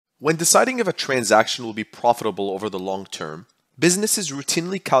When deciding if a transaction will be profitable over the long term, businesses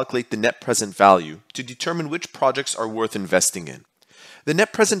routinely calculate the net present value to determine which projects are worth investing in. The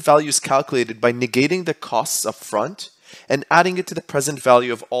net present value is calculated by negating the costs up front and adding it to the present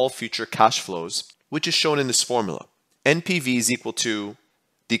value of all future cash flows, which is shown in this formula. NPV is equal to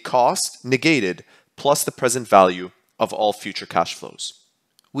the cost negated plus the present value of all future cash flows.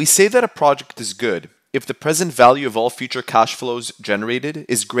 We say that a project is good if the present value of all future cash flows generated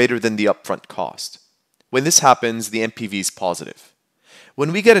is greater than the upfront cost. When this happens, the NPV is positive.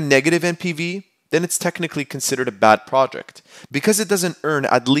 When we get a negative NPV, then it's technically considered a bad project because it doesn't earn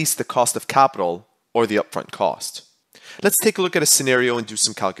at least the cost of capital or the upfront cost. Let's take a look at a scenario and do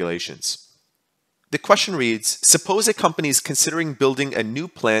some calculations. The question reads, suppose a company is considering building a new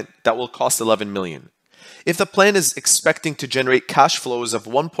plant that will cost 11 million. If the plant is expecting to generate cash flows of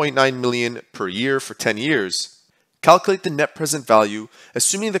 1.9 million per year for 10 years, calculate the net present value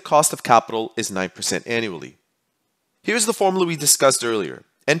assuming the cost of capital is 9% annually. Here's the formula we discussed earlier.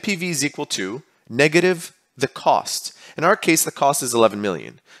 NPV is equal to negative the cost. In our case, the cost is 11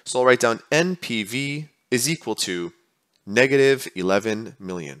 million. So I'll write down NPV is equal to negative 11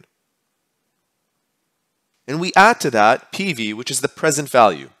 million. And we add to that PV, which is the present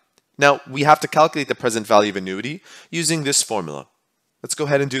value. Now, we have to calculate the present value of annuity using this formula. Let's go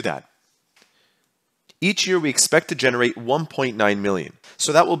ahead and do that. Each year, we expect to generate 1.9 million.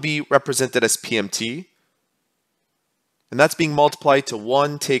 So that will be represented as PMT. And that's being multiplied to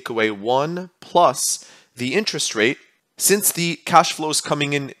 1 take away 1 plus the interest rate. Since the cash flow is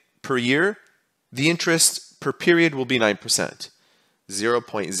coming in per year, the interest per period will be 9%.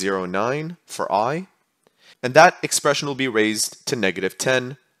 0.09 for I. And that expression will be raised to negative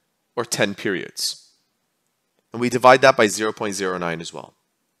 10 or 10 periods. And we divide that by 0.09 as well.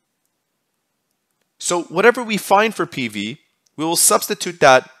 So whatever we find for PV, we will substitute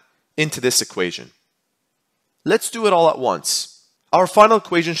that into this equation. Let's do it all at once. Our final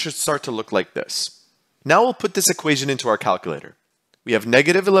equation should start to look like this. Now we'll put this equation into our calculator. We have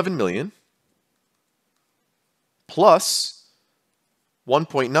negative 11 million plus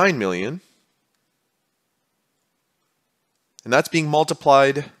 1.9 million, and that's being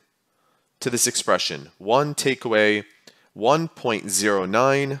multiplied to this expression, 1 take away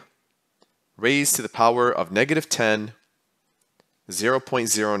 1.09 raised to the power of negative 10,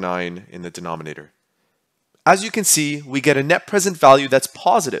 0.09 in the denominator. As you can see, we get a net present value that's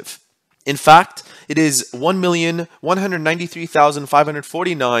positive. In fact, it is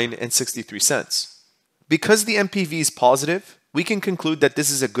 1,193,549.63. Because the NPV is positive, we can conclude that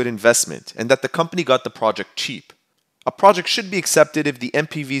this is a good investment and that the company got the project cheap. A project should be accepted if the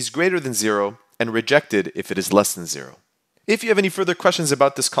NPV is greater than 0 and rejected if it is less than 0. If you have any further questions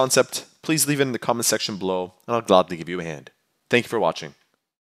about this concept, please leave it in the comment section below and I'll gladly give you a hand. Thank you for watching.